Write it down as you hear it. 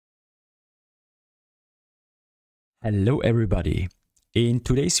Hello everybody! In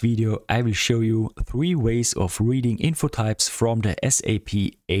today's video I will show you 3 ways of reading Infotypes from the SAP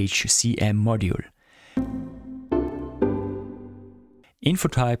HCM module.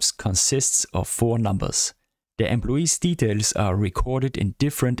 Infotypes consists of 4 numbers. The employees' details are recorded in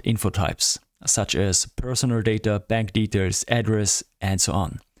different infotypes, such as personal data, bank details, address, and so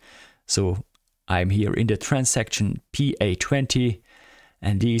on. So I'm here in the transaction PA20,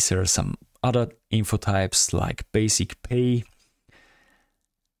 and these are some other infotypes like basic pay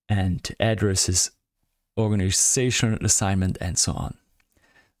and addresses, organizational assignment, and so on.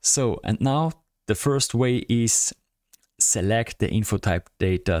 So, and now the first way is select the infotype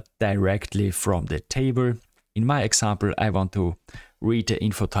data directly from the table. In my example, I want to read the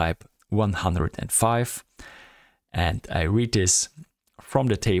infotype 105, and I read this from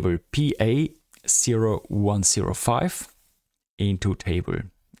the table PA0105 into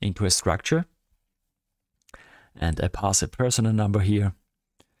a structure, and I pass a personal number here,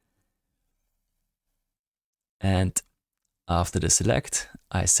 and after the select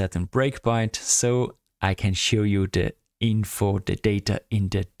I set a breakpoint so I can show you the data in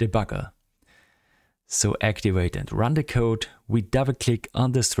the debugger. So activate and run the code. We double click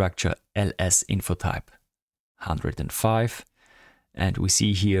on the structure ls infotype 105, and we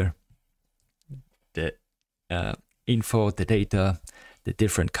see here the info, the data, the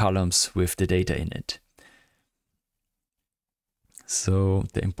different columns with the data in it. So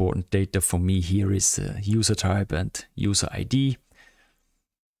the important data for me here is user type and user ID.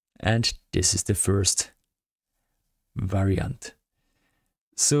 And this is the first variant.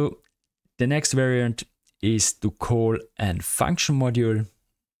 So the next variant is to call a function module.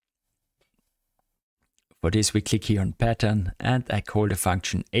 For this we click here on pattern and I call the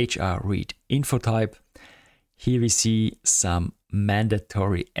function hrReadInfotype. Here we see some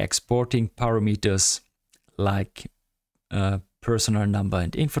mandatory exporting parameters like personal number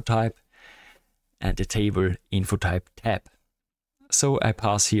and infotype, and the table infotype tab. So I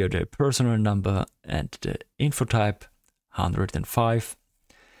pass here the personal number and the infotype 105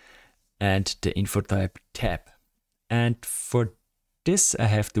 and the infotype tab. And for this I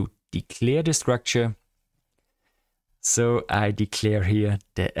have to declare the structure. So I declare here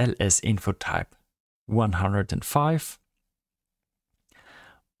the ls infotype 105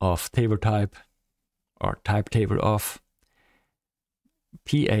 of table type or type table of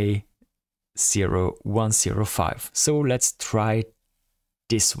PA0105. So let's try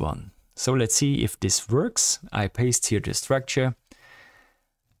this one. So let's see if this works. I paste here the structure,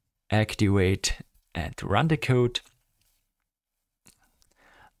 activate and run the code,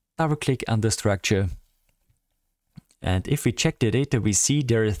 double click on the structure, and if we check the data we see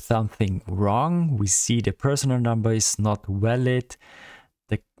there is something wrong. We see the personal number is not valid,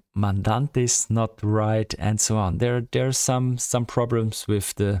 mandant is not right, and so on. There's some problems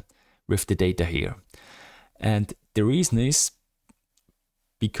with the data here, and the reason is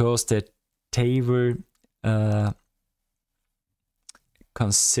because the table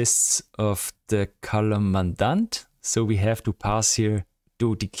consists of the column mandant, so we have to pass here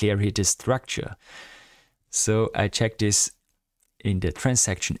to declare here the structure. So I check this in the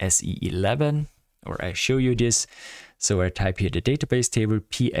transaction SE11, or I show you this. So I type here the database table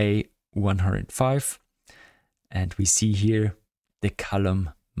PA105, and we see here the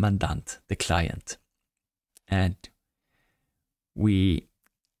column mandant, the client. And we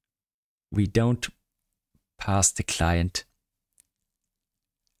don't pass the client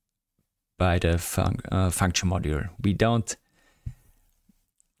by the function module. We don't,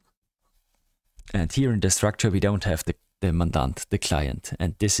 and here in the structure we don't have the mandant, the client,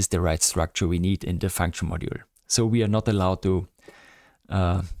 and this is the right structure we need in the function module. So we are not allowed to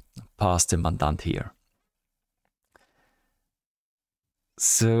pass the mandant here.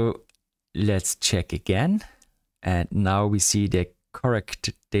 So let's check again. And now we see the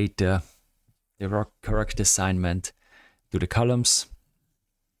correct data, the correct assignment to the columns.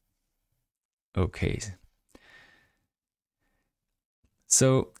 Okay.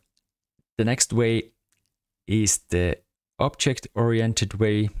 So the next way is the object-oriented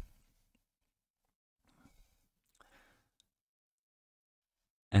way.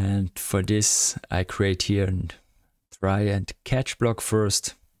 And for this, I create here a try and catch block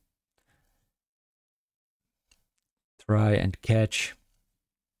first. Try and catch.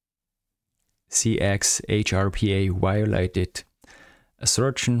 CX HRPA violated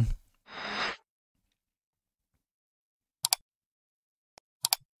assertion.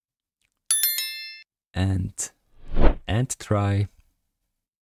 And try.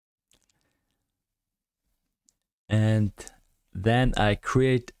 And then I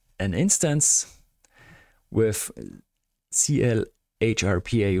create an instance with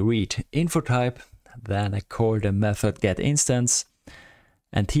CLHRPA read info type. Then I call the method getInstance,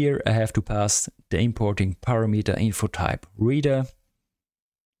 and here I have to pass the importing parameter info type reader,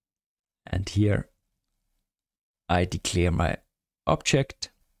 and here I declare my object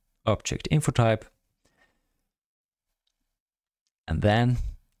info type, and then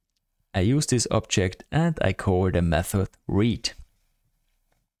I use this object and I call the method read.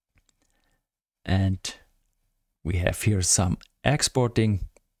 And we have here some exporting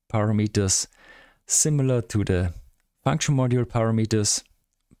parameters similar to the function module parameters.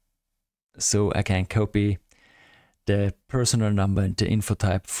 So I can copy the personal number and the info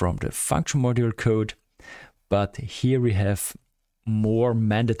type from the function module code, but here we have more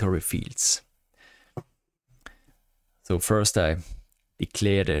mandatory fields. So first I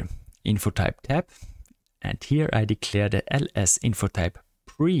declare the info type tab, and here I declare the ls info type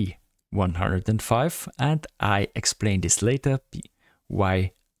pre 105, and I explain this later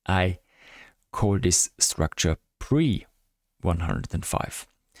why I call this structure pre 105.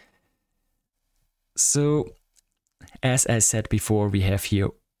 So as I said before, we have here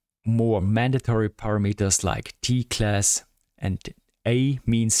more mandatory parameters like T class, and A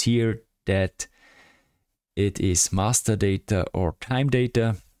means here that it is master data or time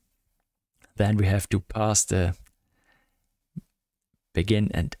data. Then we have to pass the begin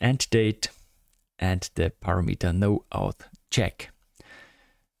and end date and the parameter no out check.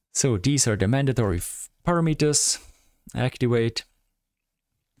 So these are the mandatory parameters. Activate.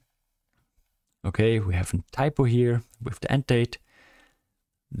 Okay, we have a typo here with the end date.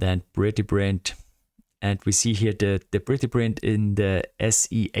 Then pretty print, and we see here that the pretty print in the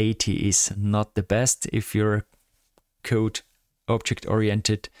SE80 is not the best if you're code object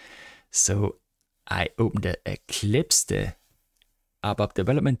oriented. So I open the Eclipse, the ABAP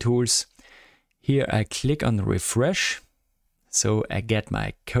development tools. Here I click on refresh, so I get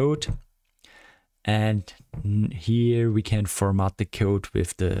my code, and here we can format the code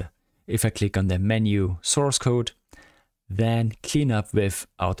with the, if I click on the menu source code, then clean up with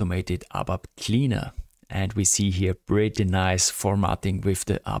automated ABAP cleaner, and we see here pretty nice formatting with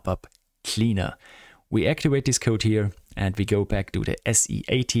the ABAP cleaner. We activate this code here and we go back to the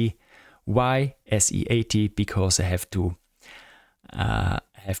SE80. Why SE80? Because I have to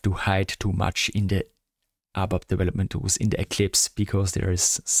hide too much in the ABAP development tools in the Eclipse, because there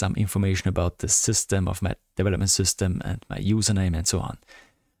is some information about the system of my development system and my username and so on.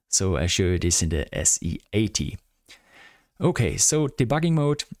 So I show you this in the SE80. Okay, so debugging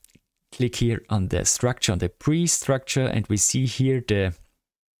mode. Click here on the structure, on the pre-structure, and we see here the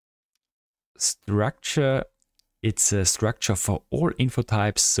structure. It's a structure for all info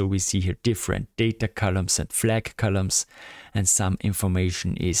types. So we see here different data columns and flag columns, and some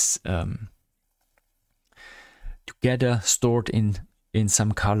information is together stored in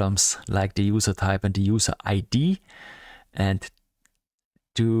some columns, like the user type and the user ID. And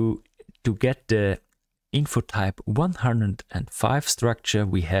to get the info type 105 structure,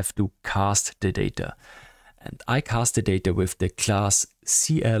 we have to cast the data. And I cast the data with the class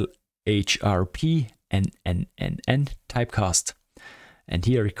CLHRP NNNN typecast. And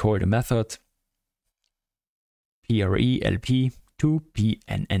here I call the method PRELP to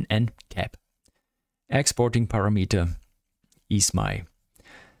PNNN tab. Exporting parameter is my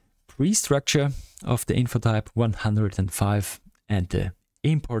pre-structure of the info type 105, and the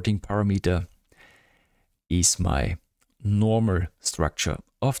importing parameter is my normal structure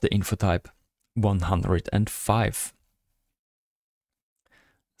of the info type 105.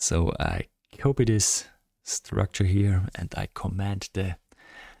 So I copy this structure here and I command the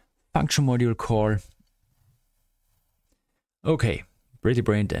function module call. Okay, pretty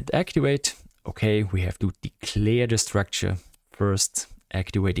print and activate. Okay, we have to declare the structure first,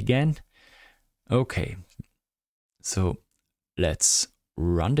 activate again. Okay, so let's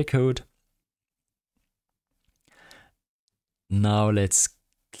run the code. Now let's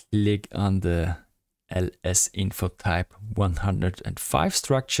click on the ls info type 105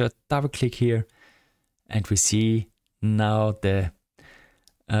 structure, double click here, and we see now the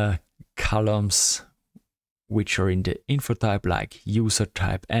columns which are in the info type, like user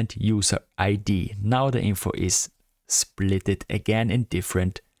type and user ID. Now the info is splitted again in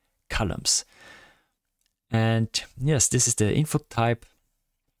different columns. And yes, this is the info type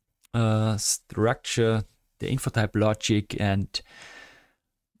structure, the info type logic, and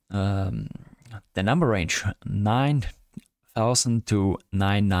the number range 9,000 to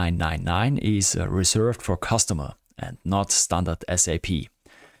 9999 is reserved for customer and not standard SAP.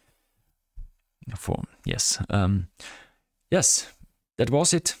 Yes, yes, that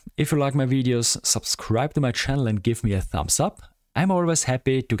was it. If you like my videos, subscribe to my channel and give me a thumbs up. I'm always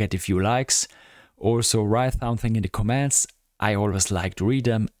happy to get a few likes. Also write something in the comments. I always like to read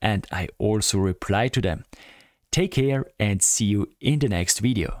them and I also reply to them. Take care and see you in the next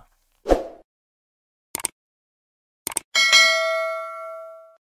video.